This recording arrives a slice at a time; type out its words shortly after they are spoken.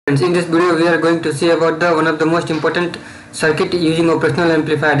In this video we are going to see about the one of the most important circuit using operational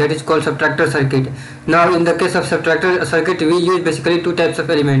amplifier, that is called subtractor circuit. Now in the case of subtractor circuit we use basically two types of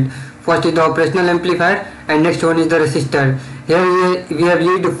element. First is the operational amplifier and next one is the resistor. Here we have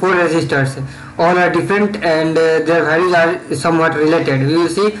used four resistors. All are different and their values are somewhat related. We will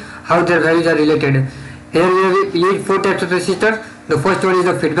see how their values are related. Here we have used four types of resistor. The first one is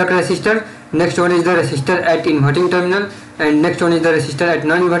the feedback resistor, next one is the resistor at inverting terminal, and next one is the resistor at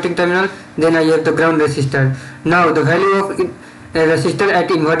non-inverting terminal. Then I have the ground resistor. Now the value of a resistor at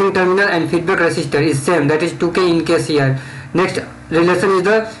inverting terminal and feedback resistor is same, that is 2k in case here. Next relation is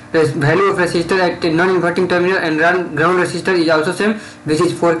the value of resistor at non-inverting terminal and ground resistor is also same, which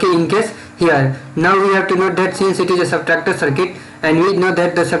is 4k in case here. Now we have to note that since it is a subtractor circuit and we know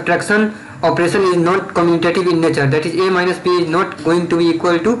that the subtraction operation is not commutative in nature, that is a minus b is not going to be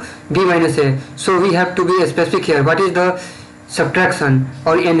equal to b minus a. So we have to be specific here. What is the subtraction,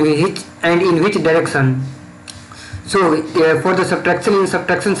 or in which direction? So for the subtraction in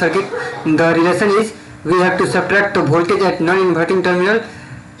subtraction circuit, the relation is we have to subtract the voltage at non-inverting terminal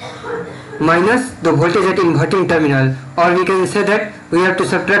minus the voltage at inverting terminal, or we can say that we have to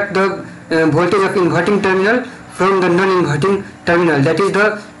subtract the voltage of inverting terminal from the non-inverting terminal, that is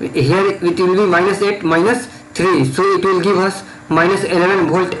the here it will be minus 8 minus 3, so it will give us minus 11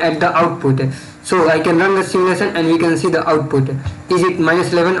 volt at the output. So I can run the simulation and we can see the output. Is it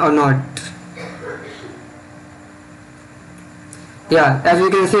minus 11 or not? Yeah, as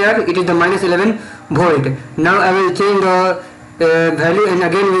we can see here it is the minus 11 volt. Now I will change the value and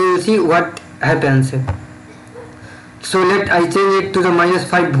again we will see what happens. So let I change it to the minus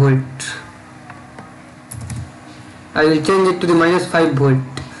 5 volt. I will change it to the minus 5 volt.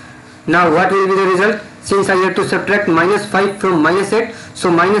 Now what will be the result? Since I have to subtract minus 5 from minus 8,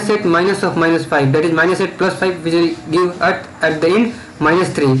 so minus 8 minus of minus 5, that is minus 8 plus 5, which will give at the end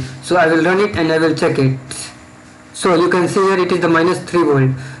minus 3. So I will run it and I will check it. So you can see here it is the minus 3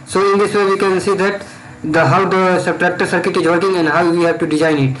 volt. So in this way we can see that how the subtractor circuit is working and how we have to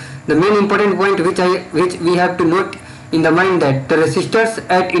design it. The main important point which we have to note in the mind that the resistors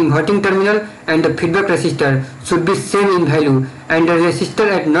at inverting terminal and the feedback resistor should be same in value, and the resistor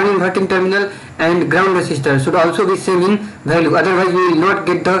at non-inverting terminal and ground resistor should also be same in value. Otherwise we will not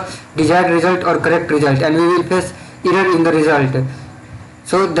get the desired result or correct result and we will face error in the result.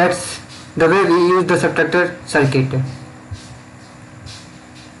 So that's the way we use the subtractor circuit.